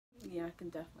I can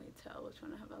definitely tell which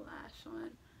one I have a lash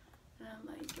on. And I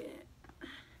like it.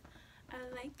 I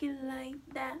like it like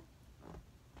that.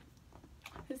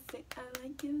 I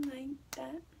like it like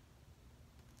that.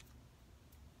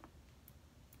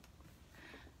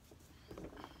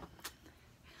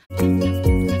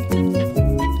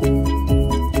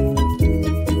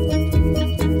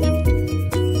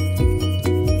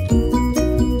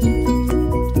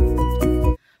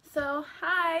 So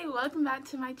hi, welcome back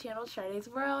to my channel, Sharde's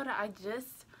World. I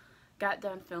just got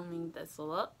done filming this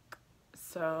look,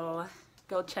 so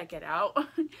go check it out.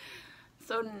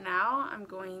 So now I'm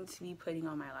going to be putting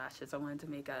on my lashes. I wanted to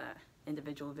make a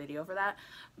individual video for that,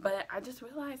 but I just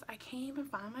realized I can't even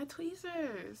find my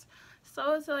tweezers.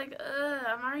 So it's like,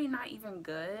 I'm already not even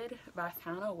good, but I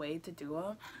found a way to do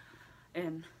them,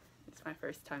 and it's my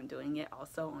first time doing it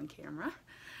also on camera.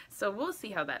 So we'll see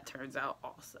how that turns out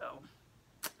also.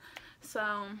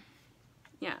 So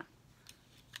yeah,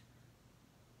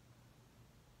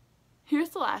 here's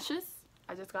the lashes.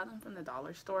 I just got them from the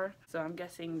dollar store, so I'm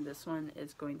guessing this one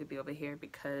is going to be over here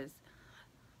because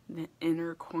the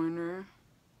inner corner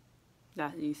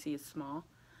that you see is small.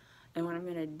 And what I'm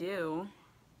gonna do,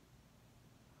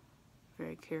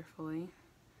 very carefully,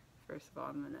 first of all,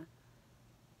 I'm gonna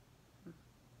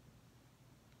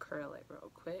curl it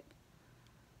real quick,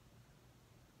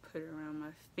 put it around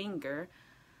my finger.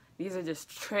 These are just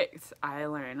tricks I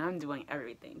learned. I'm doing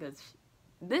everything because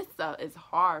this stuff is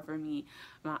hard for me.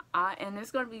 My eye, and it's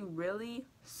gonna be really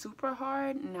super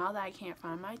hard now that I can't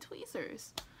find my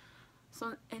tweezers.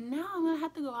 So, and now I'm gonna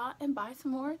have to go out and buy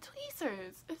some more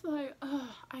tweezers. It's like, ugh,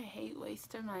 I hate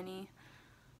wasting money.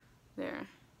 There.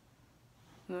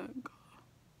 Look.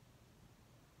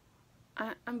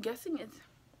 I'm guessing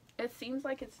it seems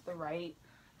like it's the right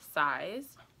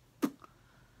size.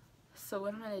 So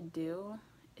what I'm gonna do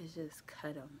is just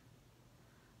cut them.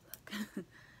 Look.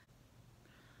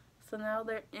 So now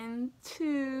they're in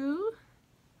two.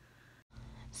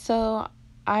 So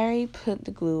I already put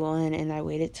the glue on and I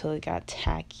waited till it got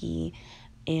tacky,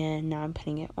 and now I'm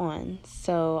putting it on.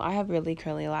 So I have really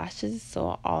curly lashes,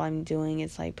 so all I'm doing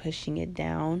is like pushing it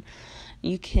down.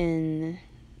 You can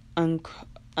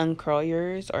uncurl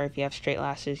yours, or if you have straight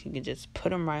lashes, you can just put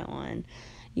them right on.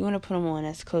 You want to put them on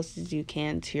as close as you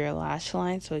can to your lash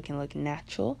line so it can look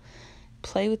natural.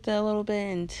 Play with it a little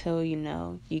bit until you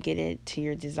get it to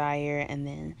your desire, and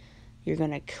then you're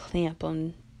going to clamp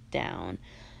them down.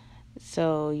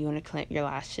 So you want to clamp your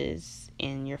lashes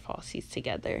and your falsies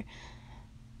together.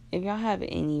 If y'all have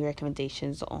any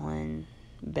recommendations on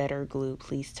better glue,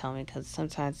 please tell me, because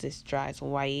sometimes this dries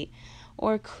white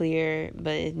or clear,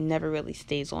 but it never really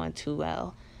stays on too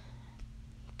well.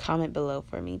 Comment below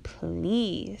for me,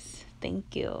 please.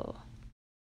 Thank you.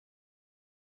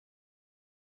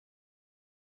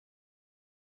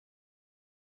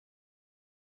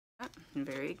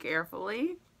 Very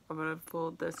carefully, I'm going to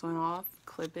pull this one off,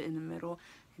 clip it in the middle,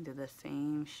 and do the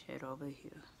same shit over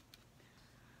here.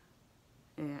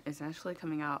 Yeah, it's actually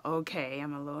coming out okay.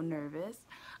 I'm a little nervous.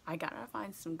 I gotta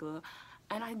find some glue.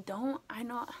 And I know,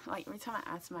 like, every time I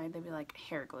ask somebody, they be like,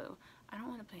 hair glue. I don't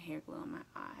want to put hair glue on my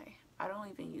eye. I don't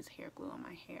even use hair glue on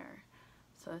my hair.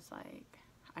 So it's like,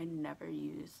 I never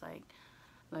use, like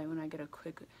when I get a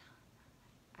quick,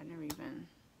 I never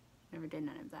did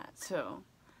none of that. So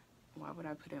why would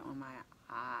I put it on my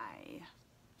eye?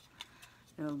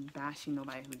 No bashing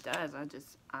nobody who does.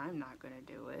 I'm not gonna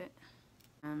do it.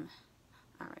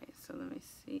 Alright, so let me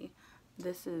see.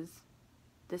 This is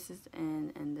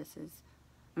in, and this is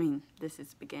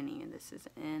beginning, and this is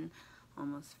in.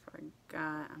 Almost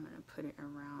forgot. I'm gonna put it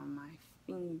around my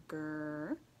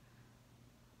finger.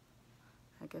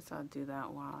 I guess I'll do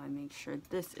that while I make sure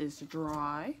this is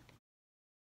dry.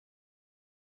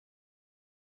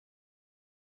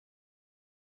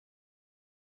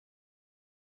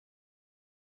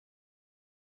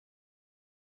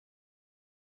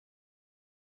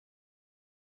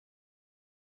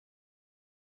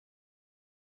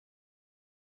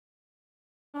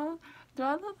 Do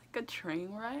I look like a train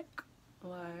wreck?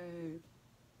 Like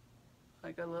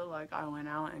I look like I went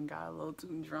out and got a little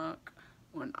too drunk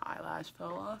when eyelash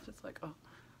fell off. It's like, oh,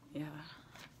 yeah.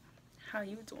 How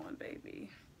you doing, baby?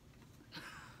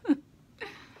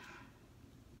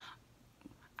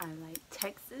 I like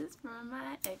texts from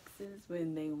my exes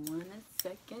when they want a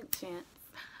second chance.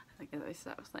 I guess I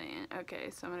stopped saying.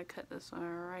 Okay, so I'm going to cut this one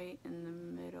right in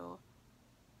the middle.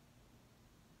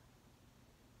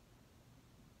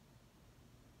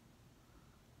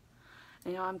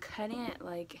 And I'm cutting it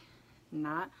like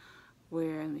not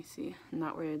where, let me see,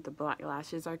 not where the black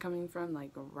lashes are coming from, like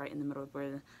right in the middle of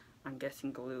where I'm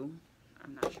guessing glue.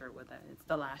 I'm not sure what that is.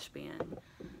 The lash band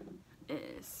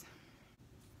is.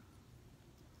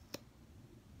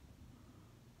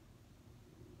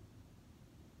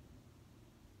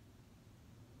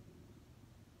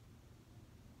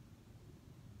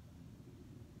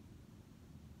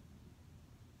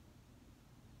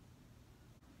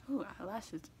 Ooh,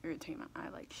 eyelashes irritate my eye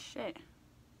like shit.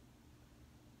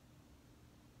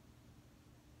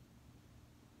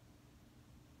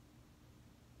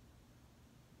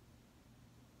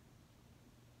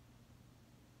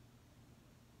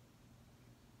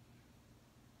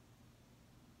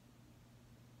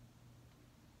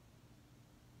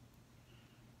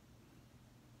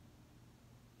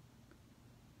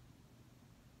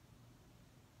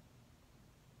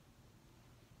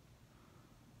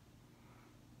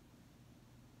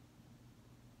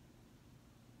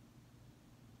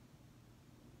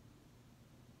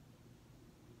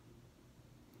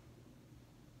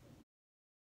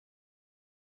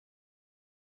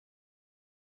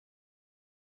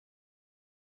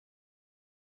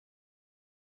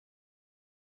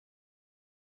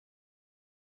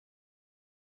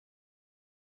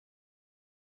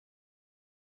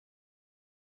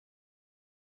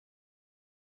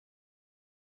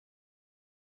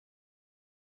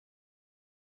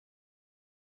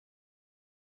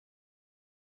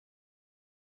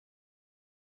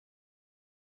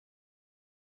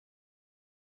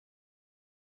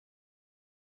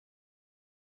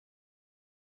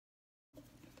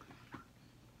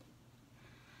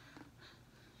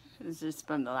 It's just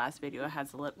from the last video. It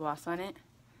has lip gloss on it.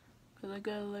 Because I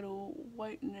got a little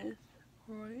whiteness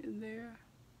right there.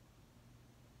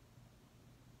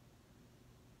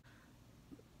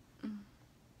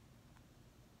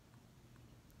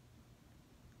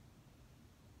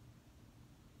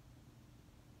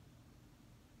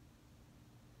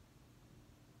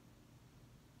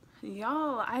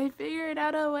 Y'all, I figured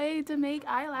out a way to make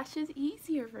eyelashes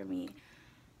easier for me.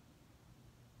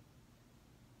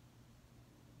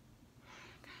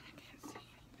 God, I can't see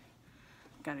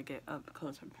anything. Gotta get up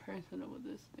close and personal with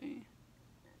this thing.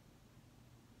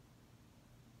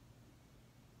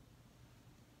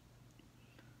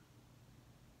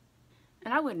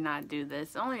 And I would not do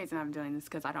this. The only reason I'm doing this is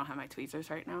because I don't have my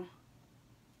tweezers right now.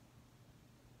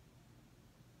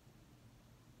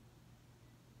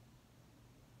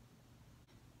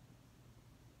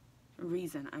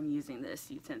 Reason I'm using this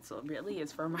utensil really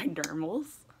is for my dermals.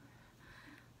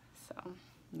 So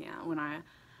yeah, when I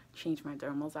change my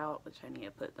dermals out, which I need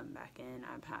to put them back in,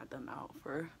 I've had them out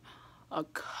for a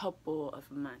couple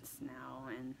of months now,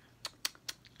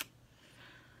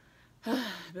 and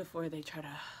before they try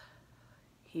to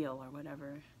heal or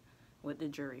whatever with the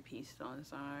jury piece on the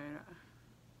side.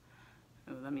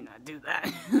 Let me not do that.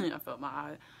 I felt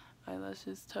my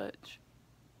eyelashes touch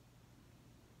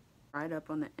right up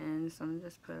on the end, so I'm gonna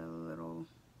just put a little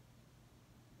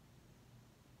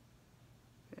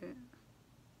bit.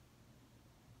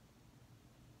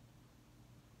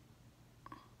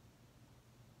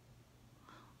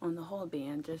 On the whole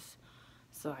band, just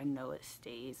so I know it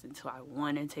stays until I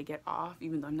want to take it off,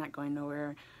 even though I'm not going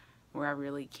nowhere where I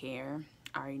really care.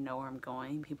 I already know where I'm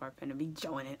going. People are gonna be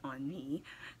joining it on me.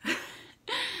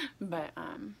 But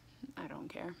I don't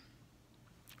care.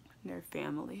 They're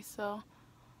family, so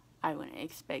I wouldn't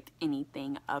expect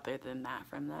anything other than that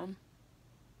from them.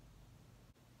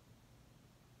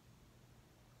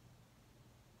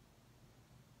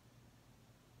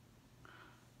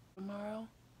 Tomorrow.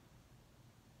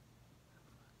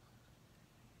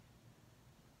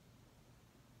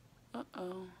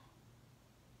 Uh-oh.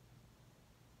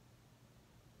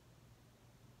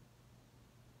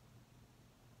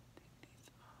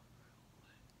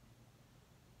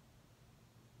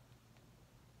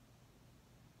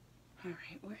 Alright,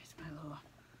 where's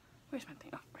my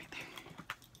thing? Oh, right there.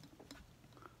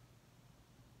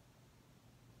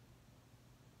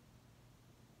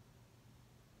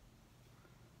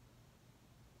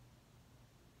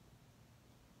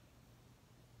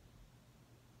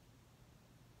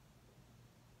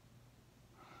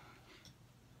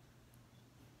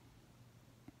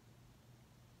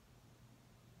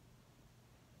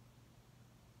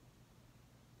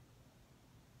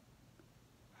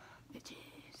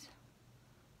 Bitches.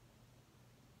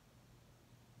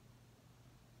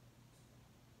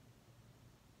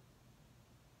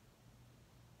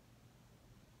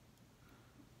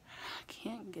 I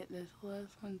can't get this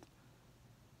last one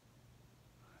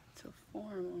to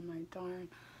form on my darn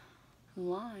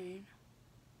line.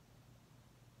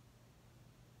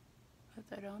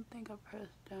 Because I don't think I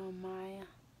pressed down my...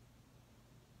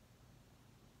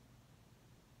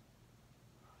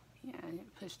 Yeah, I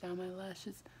didn't push down my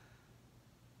lashes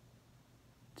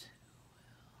too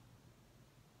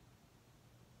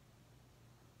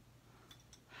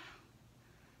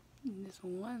well. This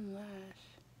one lash.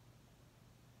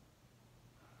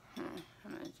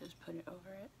 I'm gonna just put it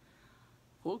over it.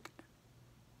 Okay.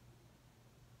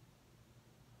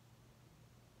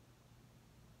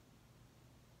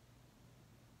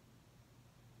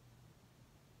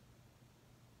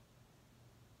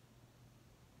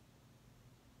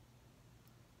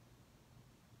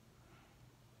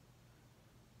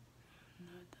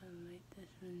 like this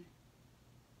one.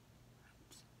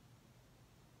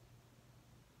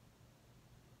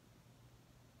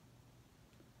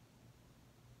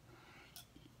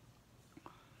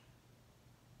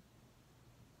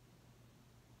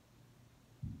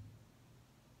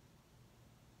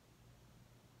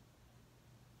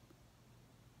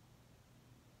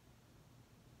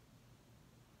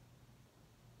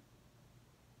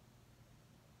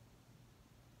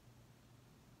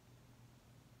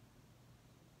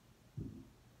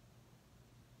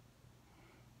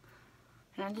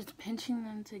 And I'm just pinching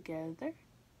them together.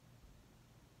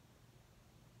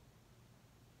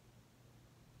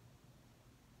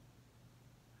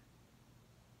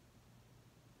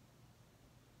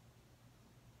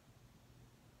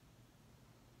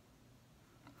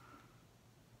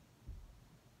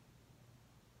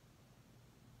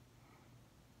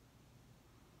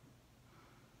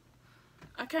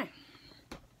 Okay.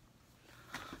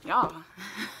 Y'all,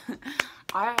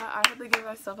 I had to give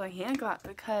myself a hand clap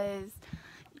because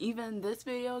even this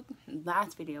video,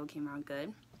 last video came out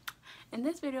good. And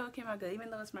this video came out good,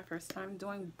 even though it's my first time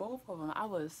doing both of them. I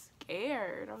was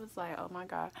scared. I was like, oh my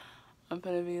god, I'm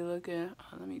gonna be looking.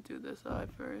 Oh, let me do this eye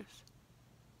first.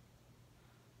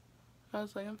 I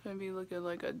was like, I'm gonna be looking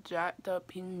like a jacked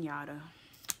up pinata.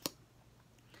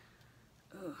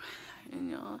 Ugh.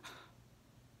 And y'all,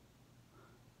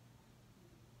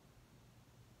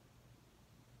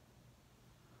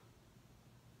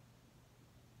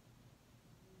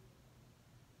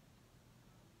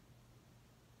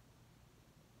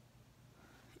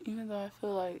 even though I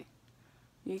feel like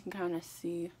you can kind of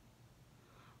see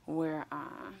where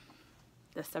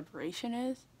the separation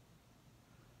is.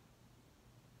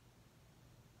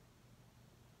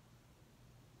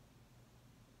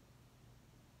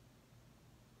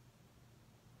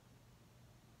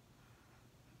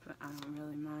 But I don't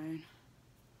really mind.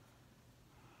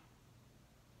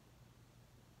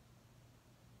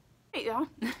 Hey y'all.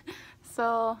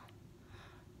 So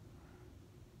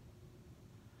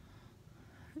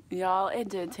y'all, it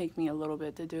did take me a little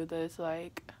bit to do this,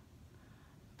 like,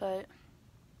 but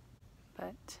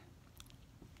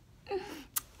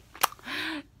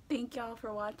thank y'all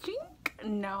for watching.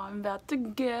 Now I'm about to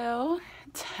go.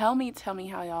 Tell me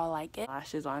how y'all like it.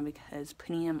 Lashes on because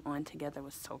putting them on together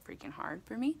was so freaking hard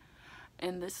for me.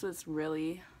 And this was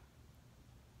really,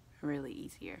 really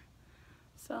easier.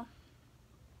 So